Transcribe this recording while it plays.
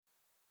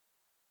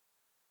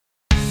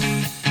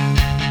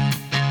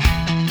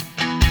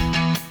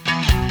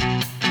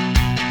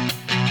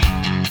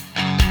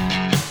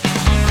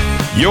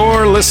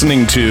You're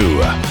listening to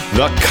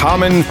the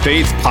Common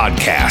Faith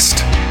Podcast.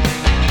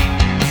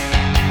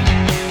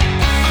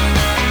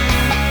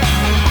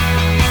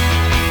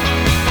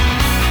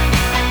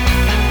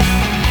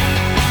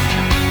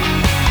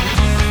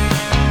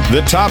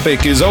 The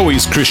topic is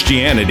always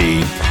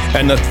Christianity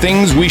and the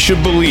things we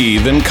should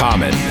believe in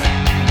common.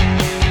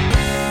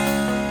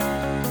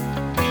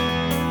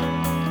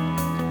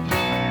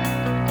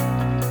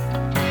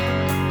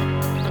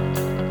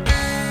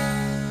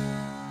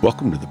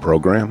 Welcome to the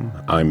program.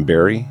 I'm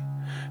Barry.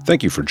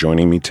 Thank you for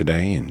joining me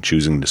today and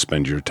choosing to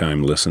spend your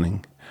time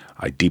listening.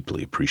 I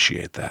deeply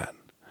appreciate that.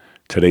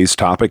 Today's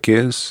topic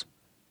is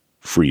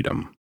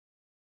freedom.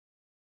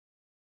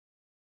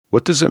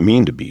 What does it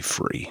mean to be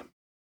free?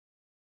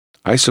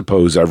 I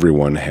suppose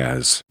everyone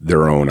has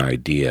their own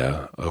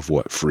idea of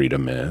what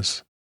freedom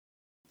is.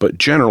 But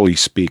generally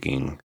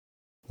speaking,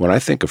 when I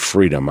think of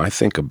freedom, I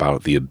think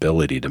about the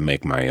ability to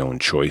make my own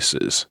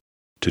choices,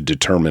 to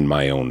determine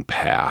my own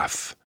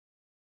path.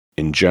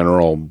 In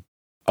general,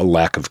 a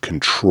lack of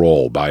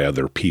control by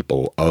other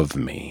people of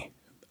me,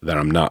 that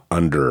I'm not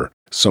under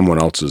someone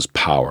else's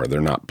power.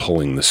 They're not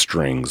pulling the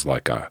strings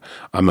like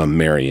I'm a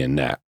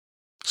marionette.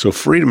 So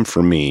freedom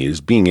for me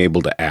is being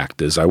able to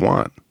act as I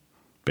want.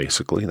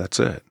 Basically, that's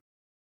it.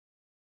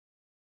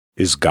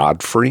 Is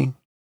God free?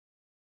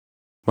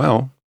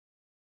 Well,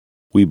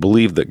 we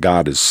believe that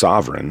God is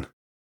sovereign,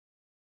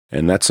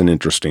 and that's an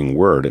interesting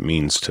word. It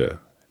means to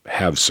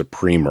have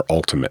supreme or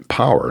ultimate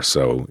power.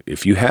 So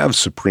if you have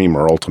supreme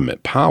or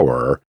ultimate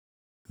power,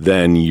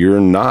 then you're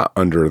not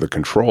under the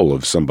control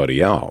of somebody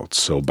else.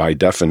 So by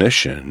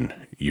definition,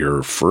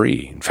 you're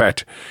free. In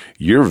fact,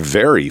 you're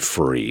very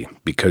free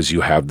because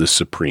you have the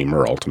supreme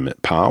or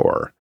ultimate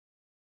power.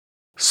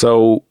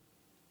 So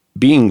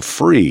being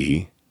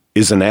free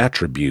is an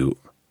attribute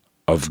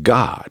of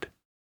God.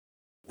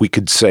 We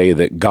could say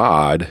that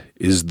God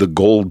is the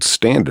gold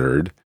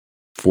standard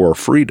for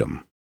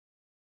freedom.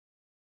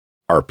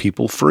 Are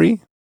people free?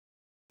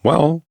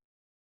 Well,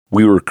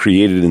 we were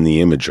created in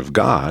the image of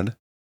God,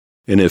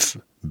 and if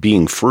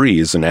being free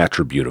is an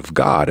attribute of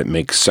God, it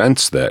makes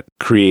sense that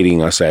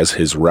creating us as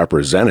His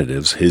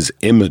representatives, His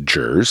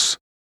imagers,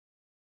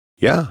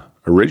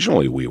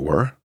 originally we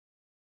were.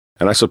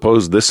 And I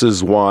suppose this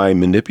is why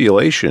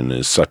manipulation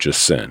is such a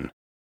sin,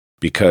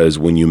 because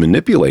when you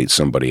manipulate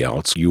somebody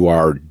else, you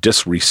are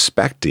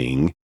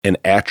disrespecting an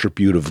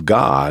attribute of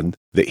God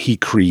that He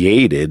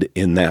created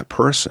in that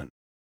person.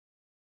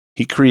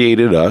 He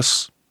created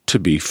us to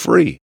be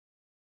free.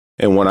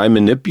 And when I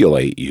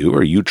manipulate you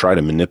or you try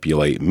to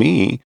manipulate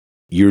me,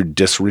 you're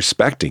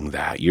disrespecting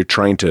that. You're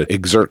trying to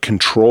exert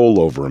control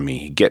over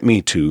me, get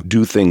me to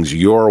do things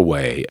your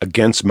way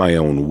against my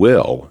own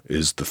will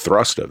is the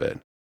thrust of it.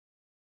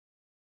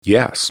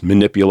 Yes,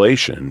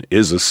 manipulation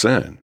is a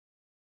sin.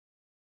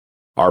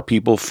 Are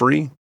people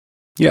free?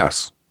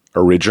 Yes.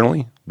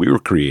 Originally, we were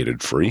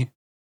created free.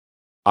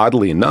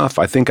 Oddly enough,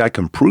 I think I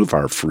can prove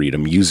our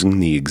freedom using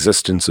the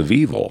existence of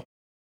evil.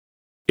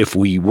 If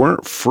we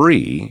weren't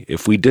free,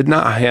 if we did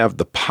not have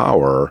the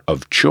power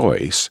of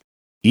choice,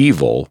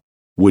 evil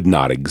would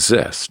not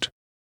exist.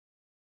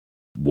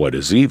 What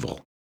is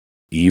evil?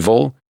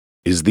 Evil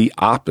is the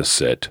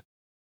opposite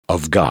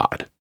of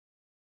God.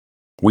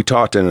 We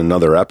talked in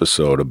another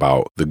episode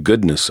about the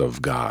goodness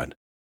of God.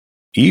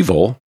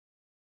 Evil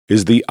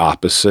is the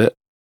opposite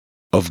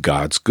of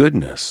God's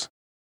goodness.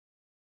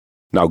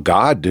 Now,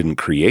 God didn't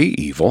create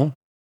evil.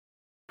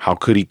 How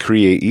could He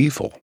create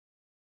evil?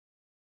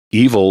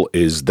 Evil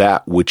is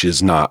that which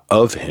is not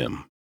of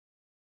Him.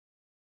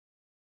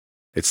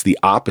 It's the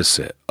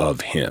opposite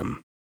of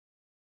Him.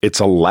 It's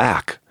a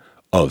lack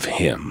of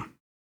Him.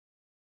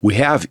 We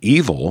have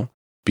evil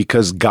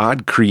because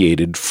God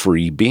created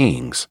free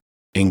beings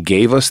and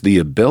gave us the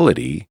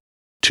ability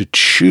to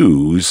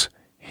choose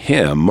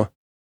Him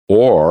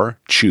or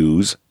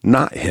choose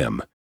not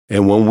Him.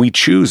 And when we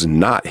choose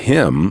not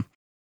Him,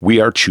 we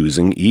are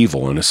choosing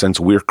evil. In a sense,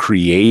 we're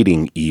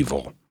creating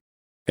evil.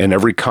 In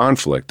every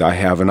conflict, I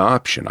have an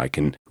option. I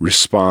can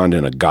respond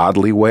in a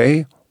godly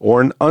way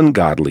or an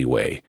ungodly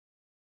way.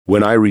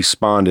 When I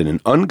respond in an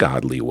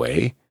ungodly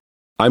way,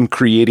 I'm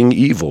creating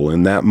evil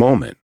in that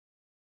moment.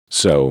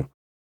 So,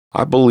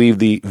 I believe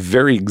the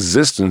very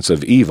existence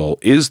of evil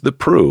is the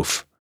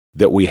proof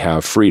that we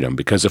have freedom,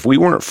 because if we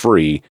weren't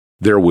free,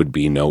 there would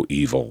be no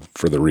evil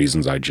for the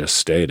reasons I just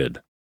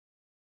stated.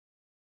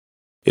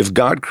 If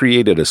God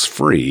created us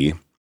free,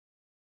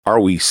 are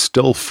we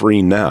still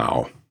free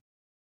now?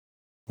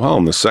 Well,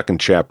 in the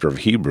second chapter of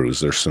Hebrews,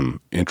 there's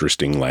some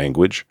interesting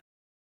language.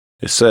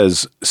 It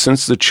says,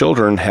 "Since the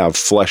children have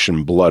flesh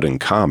and blood in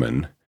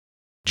common,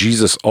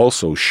 Jesus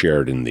also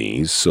shared in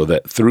these, so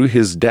that through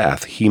His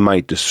death He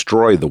might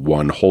destroy the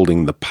one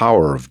holding the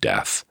power of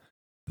death,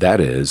 that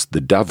is,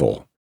 the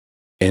devil,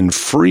 and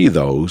free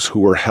those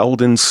who were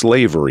held in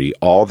slavery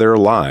all their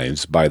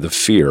lives by the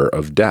fear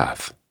of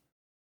death."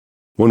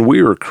 When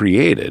we were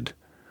created,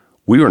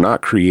 we were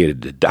not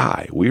created to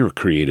die. We were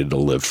created to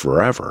live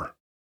forever.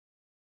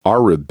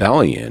 Our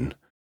rebellion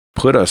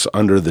put us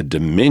under the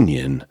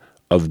dominion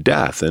of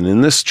death. And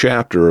in this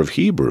chapter of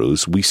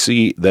Hebrews, we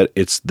see that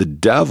it's the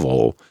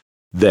devil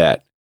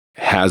that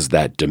has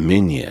that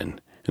dominion.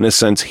 In a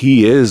sense,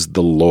 he is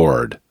the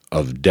Lord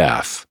of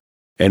death.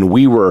 And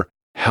we were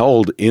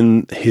held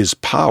in his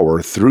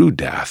power through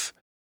death.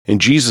 And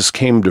Jesus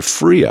came to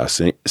free us.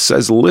 And it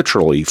says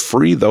literally,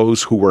 free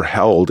those who were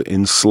held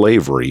in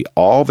slavery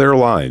all their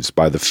lives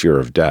by the fear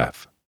of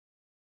death.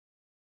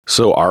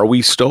 So are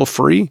we still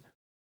free?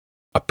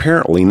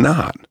 Apparently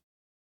not.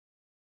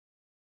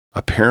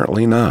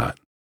 Apparently not.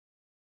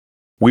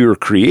 We were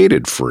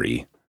created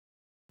free,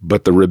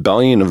 but the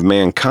rebellion of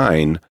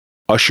mankind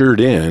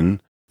ushered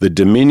in the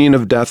dominion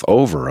of death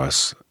over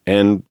us,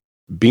 and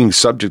being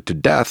subject to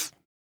death,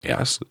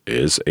 yes,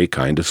 is a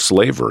kind of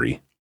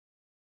slavery.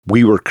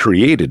 We were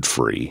created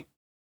free,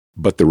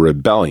 but the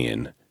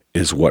rebellion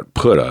is what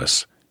put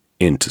us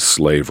into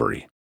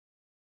slavery.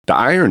 The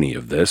irony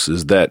of this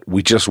is that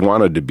we just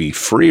wanted to be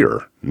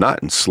freer,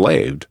 not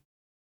enslaved.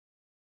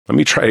 Let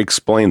me try to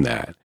explain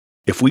that.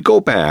 If we go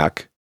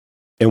back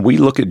and we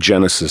look at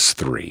Genesis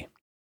 3,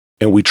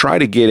 and we try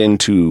to get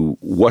into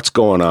what's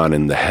going on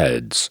in the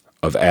heads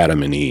of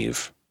Adam and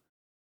Eve,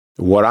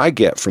 what I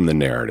get from the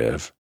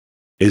narrative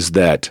is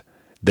that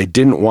they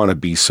didn't want to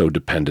be so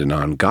dependent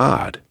on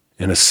God.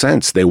 In a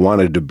sense, they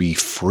wanted to be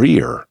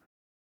freer.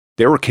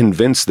 They were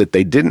convinced that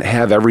they didn't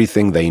have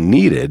everything they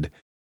needed,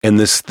 and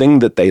this thing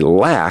that they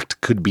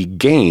lacked could be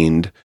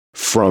gained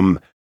from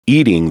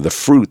eating the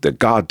fruit that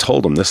God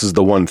told them, this is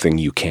the one thing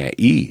you can't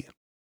eat.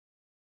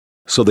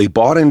 So they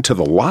bought into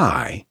the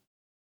lie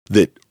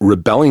that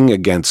rebelling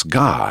against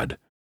God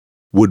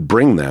would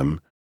bring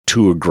them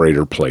to a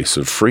greater place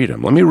of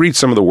freedom. Let me read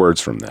some of the words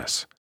from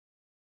this.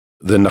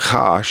 The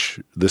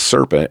Nachash, the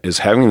serpent, is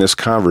having this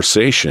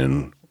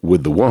conversation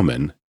with the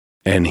woman,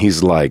 and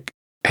he's like,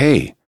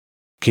 hey,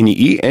 can you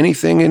eat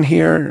anything in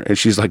here? And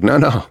she's like,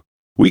 no,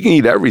 we can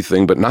eat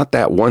everything, but not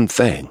that one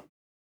thing.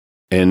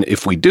 And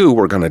if we do,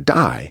 we're going to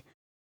die.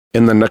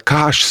 And the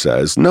Nachash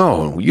says,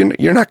 no,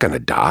 you're not going to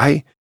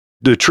die.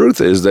 The truth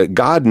is that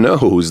God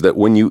knows that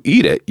when you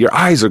eat it, your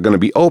eyes are going to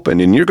be open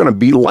and you're going to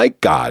be like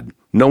God,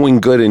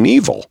 knowing good and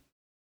evil.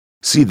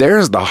 See,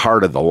 there's the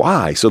heart of the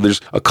lie. So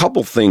there's a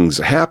couple things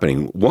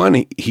happening.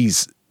 One,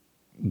 he's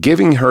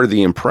giving her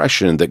the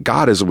impression that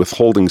God is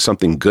withholding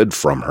something good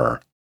from her.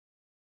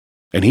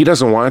 And he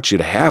doesn't want you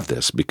to have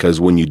this,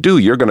 because when you do,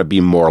 you're going to be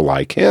more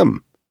like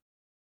him.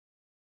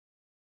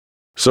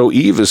 So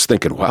Eve is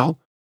thinking, well,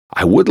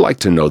 I would like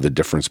to know the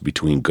difference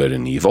between good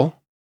and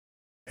evil.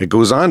 It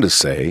goes on to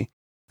say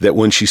that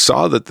when she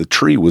saw that the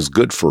tree was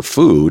good for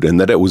food and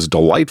that it was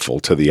delightful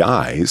to the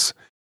eyes,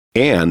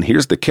 and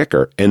here's the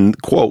kicker, and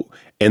quote,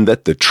 and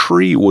that the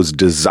tree was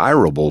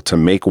desirable to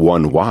make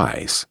one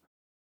wise.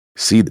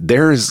 See,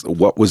 there's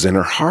what was in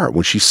her heart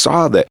when she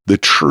saw that the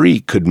tree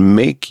could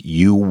make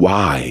you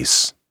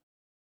wise.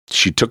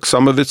 She took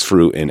some of its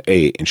fruit and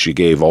ate, and she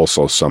gave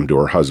also some to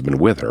her husband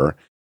with her,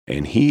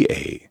 and he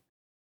ate.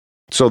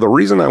 So the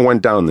reason I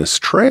went down this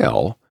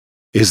trail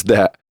is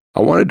that I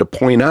wanted to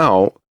point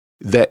out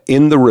that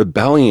in the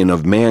rebellion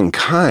of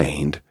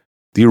mankind,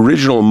 the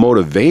original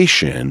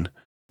motivation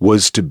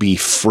was to be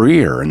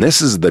freer. And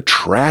this is the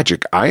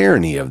tragic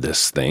irony of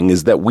this thing,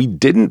 is that we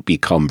didn't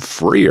become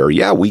freer.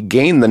 Yeah, we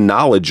gained the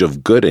knowledge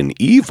of good and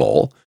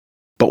evil,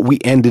 but we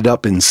ended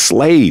up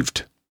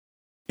enslaved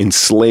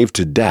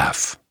to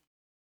death.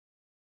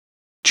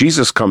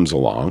 Jesus comes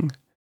along,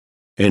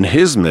 and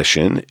his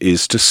mission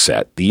is to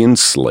set the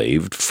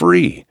enslaved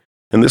free.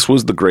 And this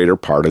was the greater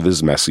part of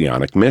his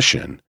messianic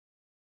mission.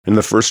 In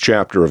the first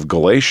chapter of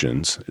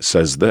Galatians, it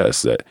says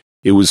this, that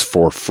it was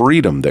for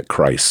freedom that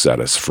Christ set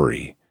us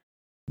free.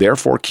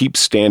 Therefore, keep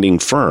standing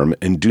firm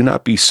and do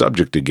not be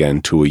subject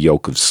again to a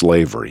yoke of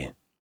slavery.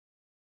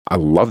 I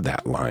love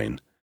that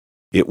line.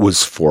 It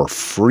was for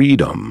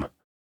freedom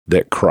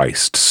that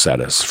Christ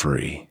set us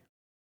free.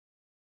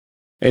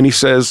 And he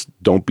says,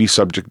 don't be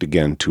subject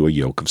again to a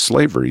yoke of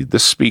slavery.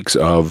 This speaks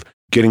of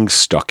getting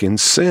stuck in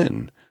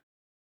sin,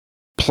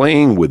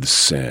 playing with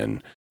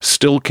sin,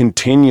 still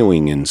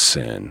continuing in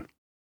sin.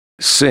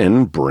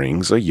 Sin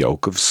brings a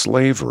yoke of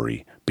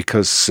slavery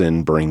because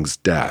sin brings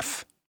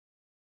death.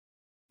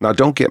 Now,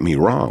 don't get me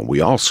wrong.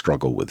 We all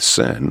struggle with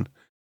sin.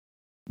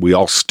 We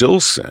all still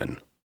sin.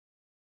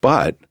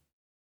 But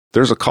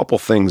there's a couple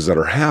things that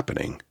are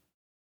happening.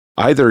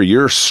 Either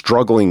you're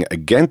struggling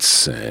against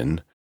sin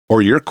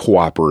or you're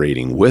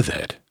cooperating with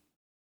it.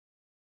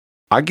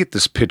 I get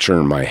this picture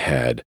in my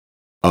head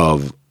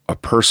of a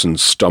person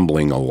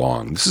stumbling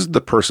along. This is the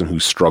person who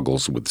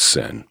struggles with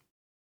sin.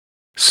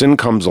 Sin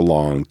comes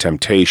along,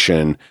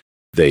 temptation,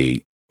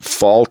 they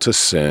fall to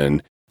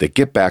sin, they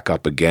get back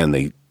up again,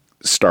 they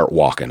start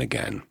walking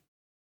again.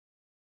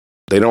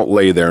 They don't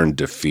lay there in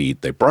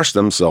defeat. They brush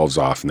themselves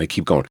off and they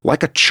keep going,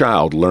 like a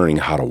child learning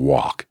how to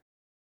walk.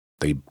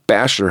 They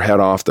bash their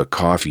head off the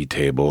coffee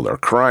table. They're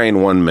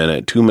crying 1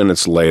 minute, 2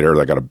 minutes later,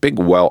 they got a big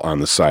welt on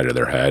the side of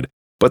their head,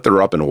 but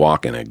they're up and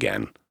walking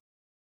again.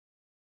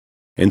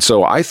 And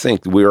so I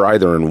think we're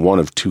either in one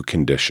of two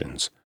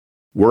conditions.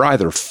 We're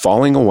either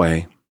falling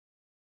away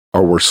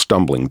or we're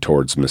stumbling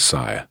towards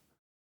Messiah.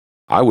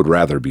 I would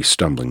rather be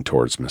stumbling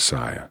towards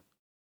Messiah.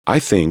 I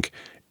think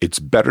it's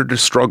better to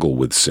struggle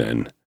with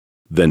sin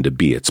than to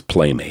be its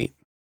playmate.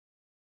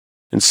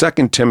 In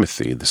 2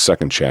 Timothy, the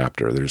 2nd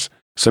chapter, there's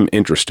some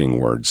interesting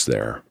words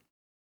there.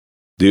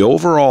 The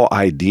overall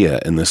idea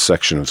in this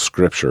section of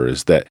Scripture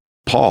is that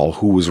Paul,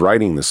 who was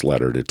writing this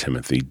letter to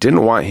Timothy,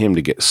 didn't want him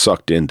to get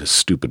sucked into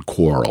stupid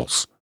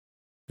quarrels,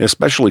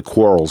 especially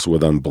quarrels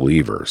with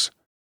unbelievers,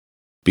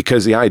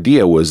 because the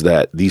idea was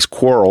that these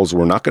quarrels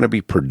were not going to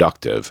be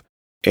productive,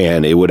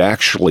 and it would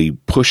actually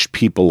push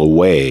people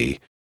away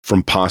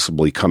from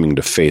possibly coming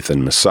to faith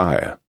in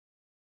Messiah.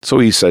 So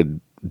he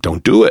said,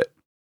 don't do it.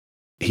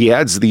 He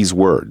adds these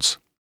words,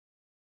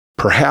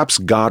 perhaps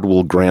God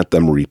will grant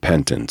them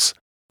repentance,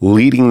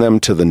 leading them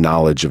to the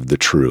knowledge of the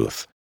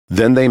truth.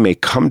 Then they may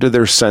come to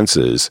their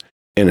senses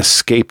and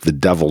escape the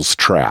devil's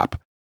trap,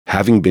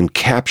 having been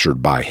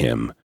captured by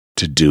him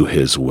to do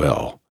his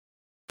will.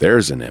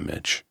 There's an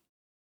image.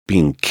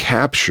 Being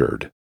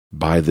captured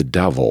by the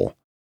devil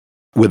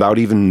without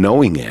even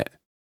knowing it.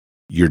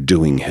 You're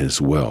doing his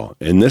will.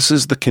 And this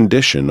is the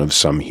condition of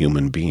some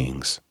human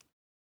beings.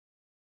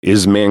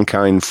 Is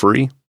mankind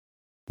free?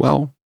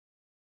 Well,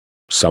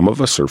 some of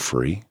us are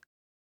free.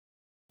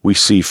 We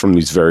see from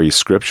these various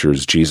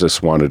scriptures,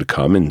 Jesus wanted to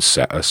come and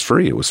set us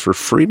free. It was for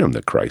freedom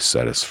that Christ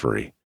set us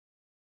free.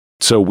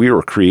 So we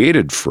were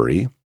created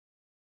free.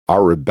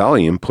 Our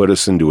rebellion put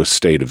us into a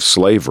state of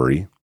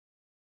slavery.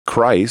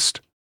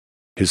 Christ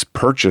has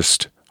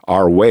purchased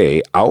our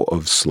way out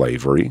of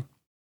slavery.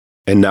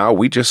 And now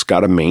we just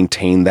got to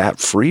maintain that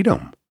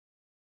freedom.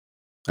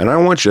 And I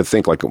want you to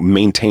think like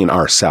maintain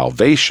our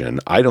salvation.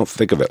 I don't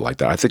think of it like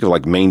that. I think of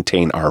like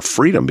maintain our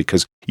freedom,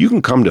 because you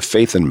can come to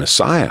faith in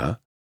Messiah,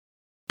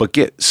 but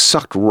get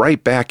sucked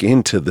right back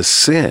into the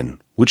sin,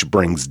 which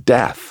brings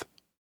death.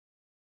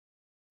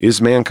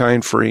 Is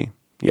mankind free?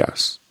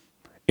 Yes.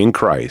 In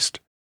Christ,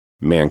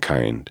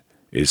 mankind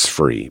is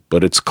free.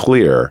 But it's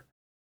clear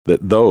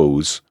that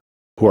those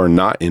who are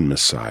not in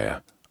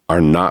Messiah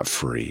are not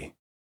free.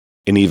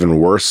 And even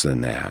worse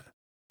than that,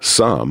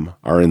 some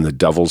are in the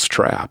devil's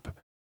trap,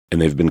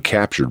 and they've been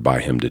captured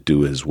by him to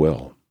do his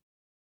will.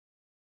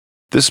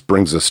 This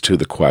brings us to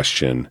the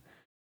question,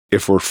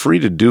 if we're free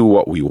to do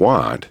what we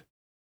want,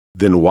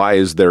 then why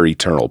is there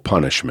eternal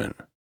punishment?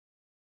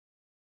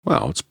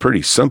 Well, it's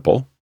pretty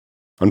simple.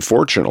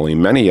 Unfortunately,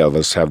 many of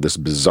us have this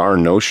bizarre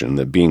notion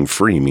that being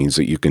free means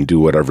that you can do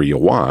whatever you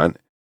want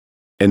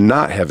and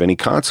not have any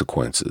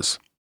consequences.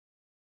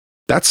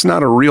 That's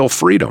not a real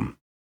freedom.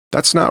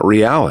 That's not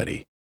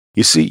reality.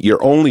 You see,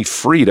 you're only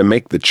free to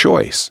make the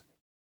choice.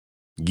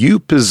 You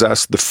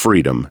possess the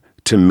freedom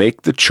to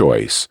make the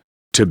choice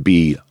to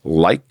be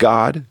like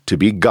God, to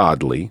be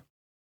godly,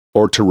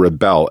 or to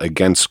rebel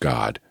against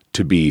God,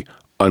 to be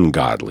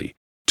ungodly,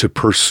 to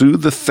pursue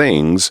the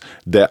things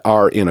that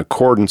are in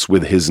accordance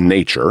with his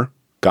nature,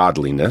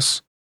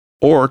 godliness,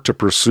 or to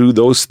pursue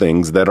those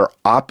things that are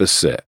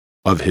opposite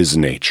of his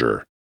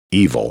nature,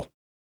 evil.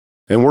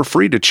 And we're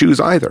free to choose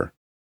either.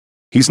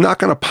 He's not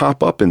going to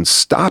pop up and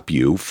stop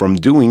you from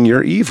doing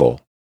your evil.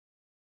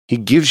 He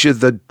gives you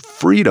the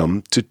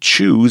freedom to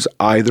choose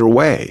either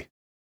way.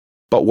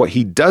 But what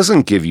he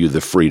doesn't give you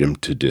the freedom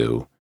to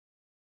do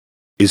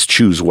is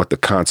choose what the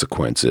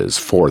consequence is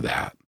for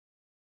that.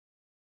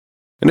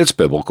 And it's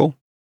biblical.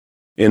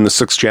 In the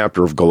 6th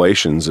chapter of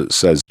Galatians, it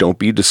says, don't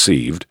be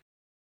deceived.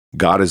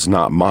 God is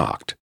not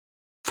mocked.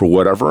 For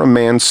whatever a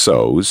man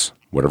sows,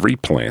 whatever he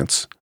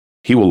plants,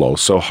 he will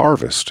also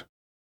harvest.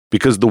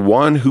 Because the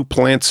one who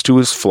plants to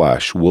his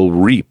flesh will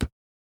reap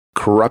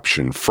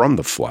corruption from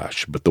the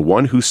flesh, but the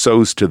one who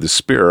sows to the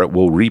Spirit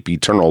will reap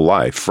eternal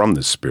life from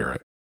the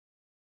Spirit.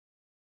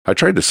 I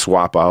tried to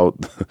swap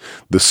out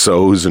the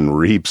sows and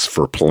reaps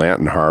for plant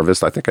and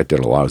harvest. I think I did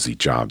a lousy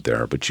job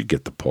there, but you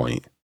get the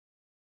point.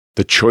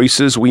 The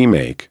choices we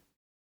make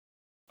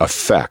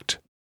affect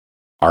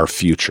our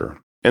future,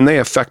 and they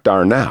affect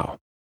our now.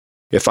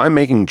 If I'm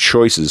making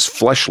choices,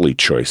 fleshly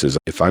choices,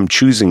 if I'm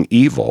choosing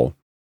evil,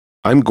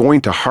 I'm going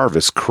to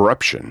harvest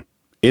corruption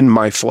in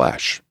my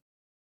flesh.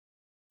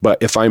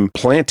 But if I'm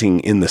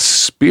planting in the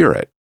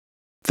Spirit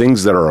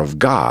things that are of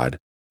God,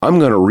 I'm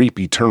going to reap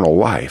eternal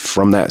life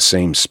from that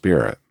same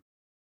Spirit.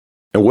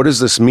 And what does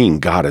this mean,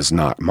 God is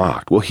not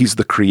mocked? Well, he's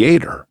the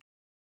creator.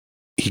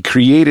 He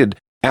created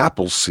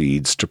apple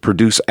seeds to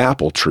produce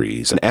apple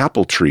trees, and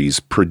apple trees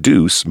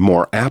produce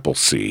more apple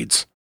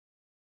seeds.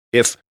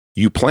 If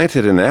you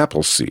planted an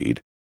apple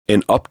seed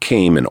and up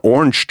came an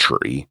orange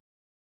tree,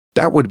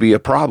 that would be a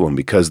problem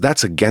because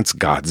that's against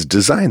God's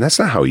design. That's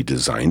not how he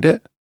designed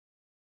it.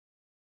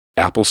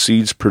 Apple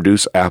seeds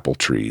produce apple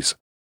trees.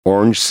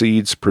 Orange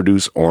seeds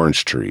produce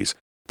orange trees.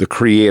 The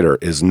Creator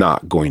is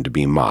not going to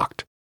be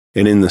mocked.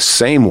 And in the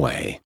same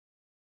way,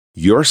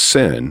 your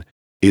sin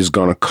is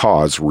going to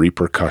cause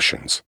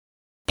repercussions.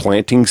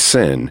 Planting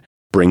sin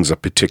brings a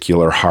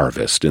particular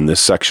harvest. In this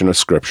section of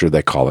Scripture,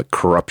 they call it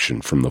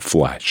corruption from the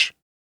flesh.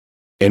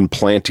 And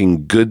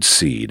planting good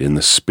seed in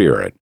the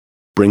Spirit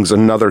brings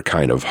another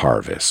kind of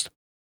harvest,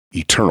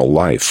 eternal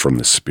life from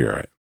the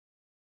Spirit.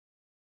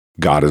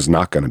 God is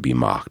not going to be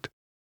mocked.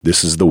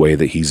 This is the way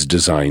that He's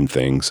designed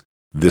things.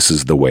 This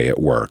is the way it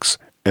works,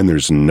 and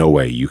there's no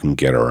way you can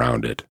get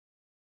around it.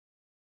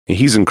 And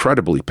He's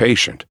incredibly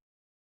patient,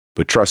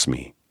 but trust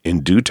me,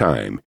 in due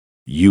time,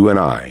 you and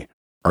I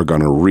are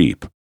going to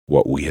reap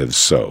what we have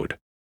sowed.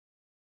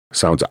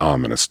 Sounds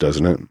ominous,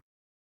 doesn't it?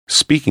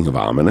 Speaking of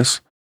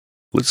ominous,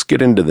 let's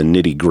get into the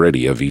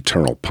nitty-gritty of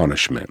eternal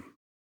punishment.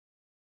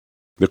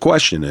 The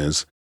question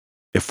is,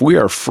 if we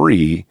are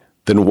free,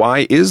 then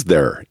why is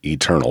there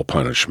eternal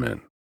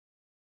punishment?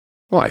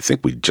 Well, I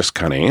think we just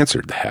kind of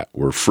answered that.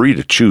 We're free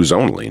to choose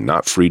only,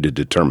 not free to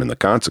determine the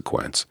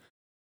consequence.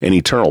 And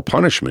eternal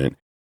punishment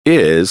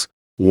is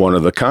one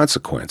of the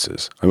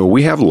consequences. I mean,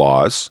 we have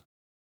laws,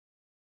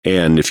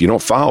 and if you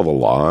don't follow the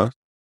law,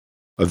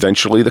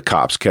 eventually the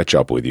cops catch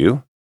up with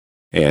you,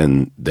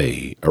 and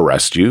they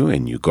arrest you,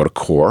 and you go to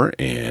court,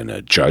 and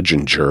a judge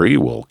and jury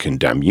will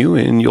condemn you,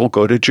 and you'll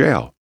go to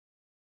jail.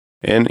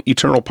 And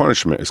eternal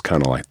punishment is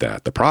kind of like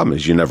that. The problem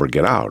is you never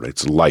get out.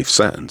 It's a life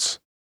sentence.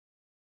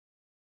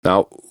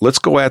 Now, let's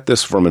go at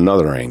this from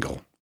another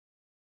angle.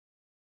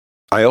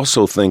 I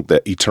also think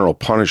that eternal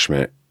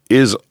punishment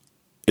is,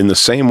 in the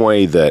same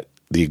way that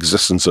the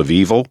existence of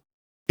evil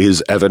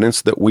is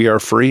evidence that we are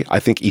free, I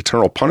think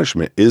eternal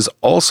punishment is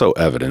also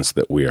evidence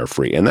that we are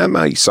free. And that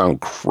might sound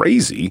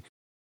crazy,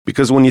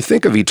 because when you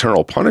think of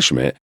eternal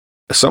punishment,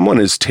 someone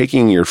is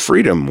taking your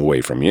freedom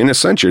away from you. In a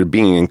sense, you're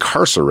being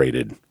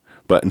incarcerated.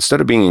 But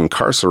instead of being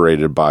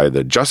incarcerated by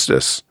the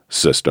justice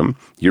system,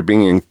 you're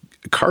being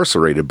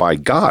incarcerated by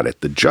God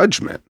at the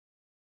judgment.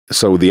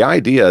 So the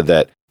idea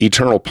that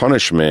eternal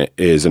punishment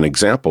is an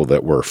example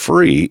that we're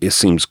free, it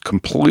seems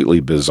completely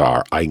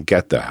bizarre. I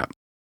get that.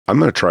 I'm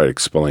going to try to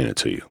explain it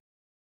to you.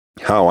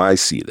 How I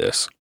see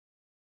this.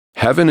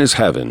 Heaven is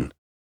heaven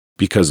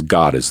because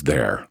God is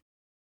there.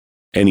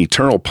 And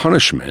eternal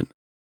punishment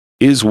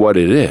is what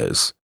it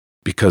is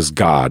because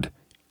God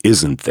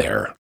isn't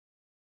there.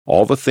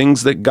 All the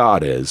things that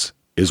God is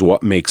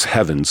what makes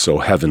heaven so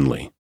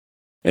heavenly.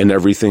 And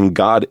everything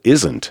God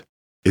isn't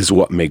is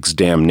what makes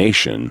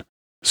damnation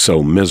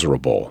so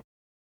miserable.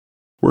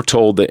 We're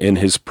told that in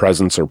His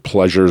presence are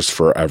pleasures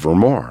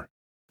forevermore.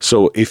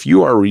 So if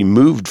you are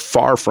removed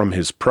far from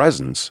His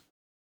presence,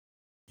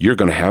 you're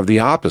going to have the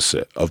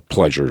opposite of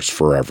pleasures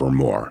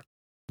forevermore.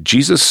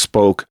 Jesus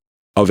spoke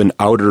of an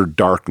outer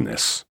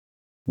darkness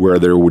where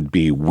there would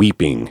be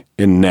weeping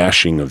and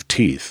gnashing of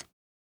teeth.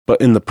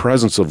 But in the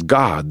presence of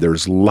God,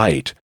 there's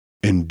light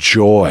and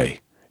joy.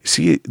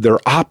 See, they're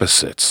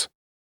opposites.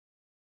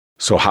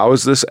 So how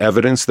is this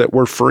evidence that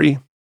we're free?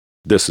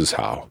 This is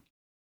how.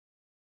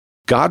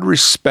 God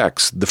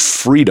respects the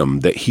freedom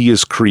that He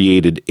has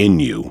created in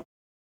you,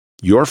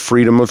 your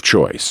freedom of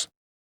choice,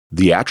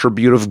 the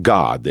attribute of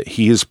God that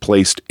He has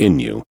placed in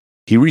you.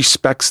 He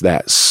respects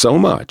that so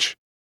much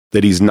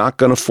that He's not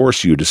going to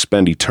force you to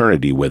spend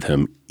eternity with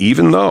Him,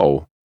 even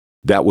though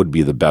that would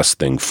be the best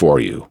thing for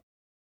you.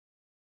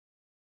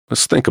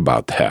 Let's think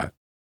about that.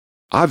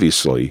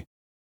 Obviously,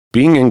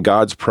 being in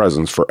God's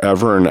presence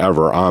forever and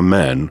ever,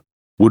 amen,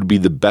 would be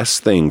the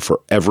best thing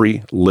for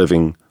every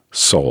living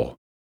soul.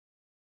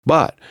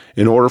 But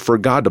in order for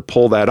God to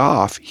pull that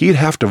off, He'd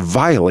have to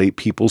violate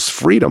people's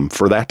freedom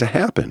for that to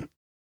happen.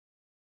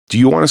 Do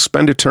you want to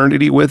spend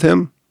eternity with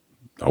Him?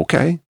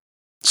 Okay.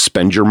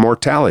 Spend your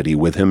mortality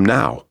with Him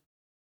now.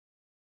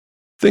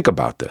 Think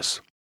about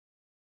this.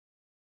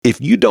 If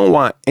you don't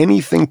want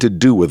anything to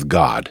do with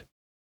God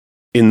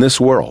in this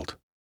world,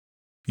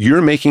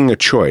 you're making a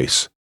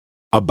choice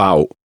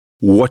about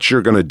what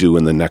you're going to do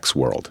in the next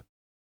world.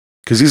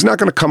 Because He's not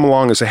going to come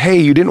along and say, hey,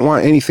 you didn't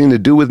want anything to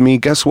do with me.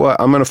 Guess what?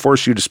 I'm going to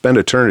force you to spend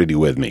eternity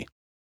with me.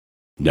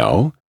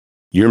 No,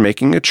 you're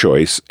making a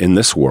choice in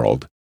this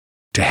world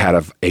to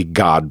have a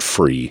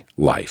God-free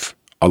life,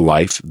 a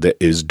life that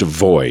is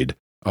devoid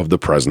of the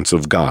presence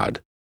of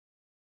God.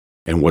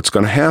 And what's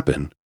going to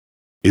happen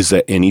is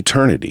that in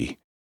eternity,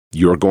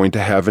 you're going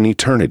to have an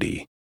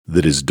eternity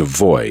that is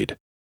devoid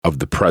of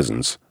the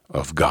presence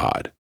of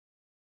God.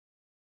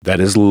 That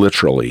is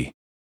literally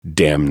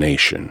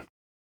damnation.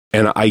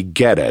 And I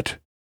get it,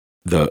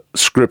 the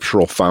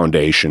scriptural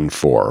foundation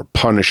for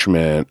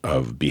punishment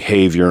of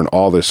behavior and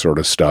all this sort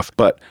of stuff,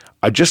 but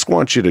I just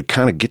want you to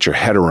kind of get your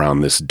head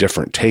around this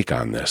different take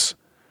on this,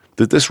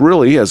 that this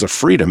really is a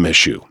freedom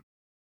issue.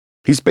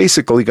 He's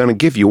basically going to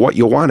give you what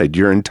you wanted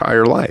your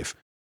entire life.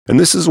 And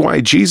this is why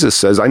Jesus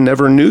says, I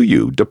never knew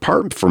you.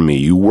 Depart from me,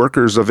 you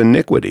workers of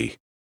iniquity.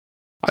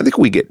 I think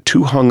we get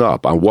too hung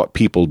up on what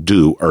people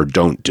do or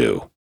don't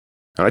do.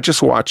 And I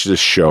just watched this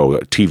show,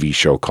 a TV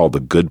show called The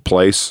Good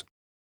Place,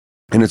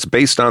 and it's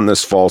based on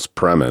this false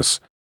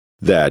premise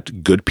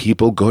that good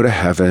people go to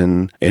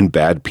heaven and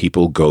bad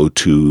people go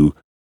to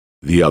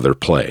the other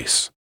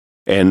place.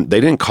 And they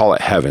didn't call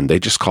it heaven, they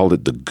just called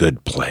it the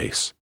good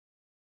place.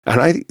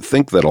 And I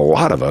think that a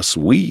lot of us,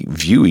 we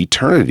view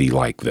eternity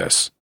like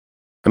this.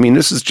 I mean,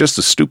 this is just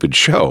a stupid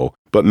show,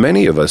 but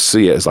many of us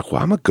see it as like,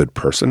 well, I'm a good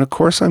person, of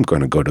course I'm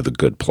going to go to the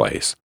good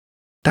place.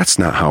 That's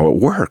not how it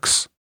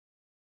works.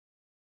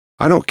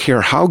 I don't care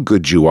how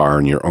good you are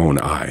in your own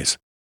eyes.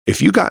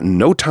 If you got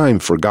no time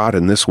for God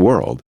in this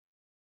world,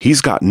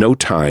 He's got no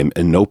time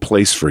and no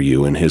place for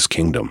you in his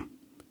kingdom.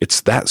 It's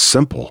that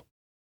simple.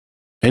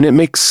 And it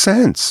makes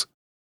sense.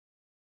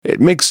 It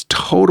makes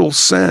total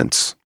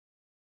sense.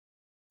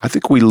 I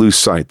think we lose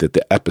sight that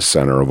the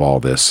epicenter of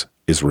all this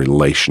is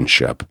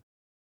relationship.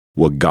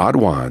 What God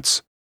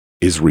wants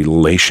is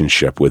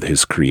relationship with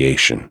his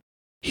creation.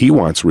 He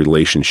wants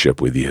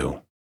relationship with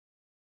you.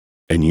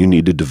 And you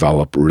need to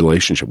develop a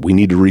relationship. We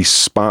need to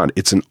respond.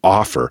 It's an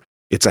offer.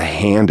 It's a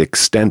hand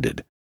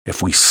extended.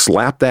 If we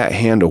slap that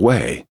hand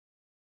away,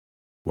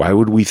 why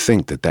would we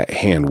think that that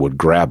hand would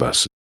grab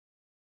us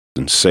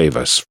and save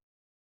us?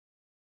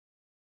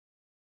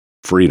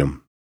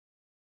 Freedom.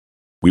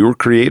 We were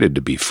created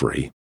to be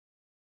free.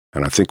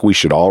 And I think we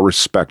should all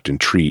respect and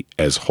treat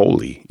as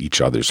holy each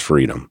other's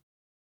freedom.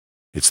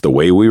 It's the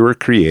way we were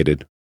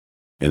created,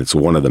 and it's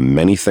one of the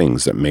many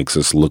things that makes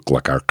us look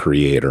like our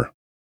Creator.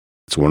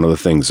 It's one of the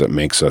things that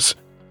makes us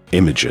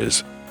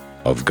images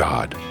of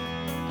God.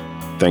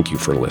 Thank you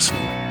for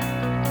listening.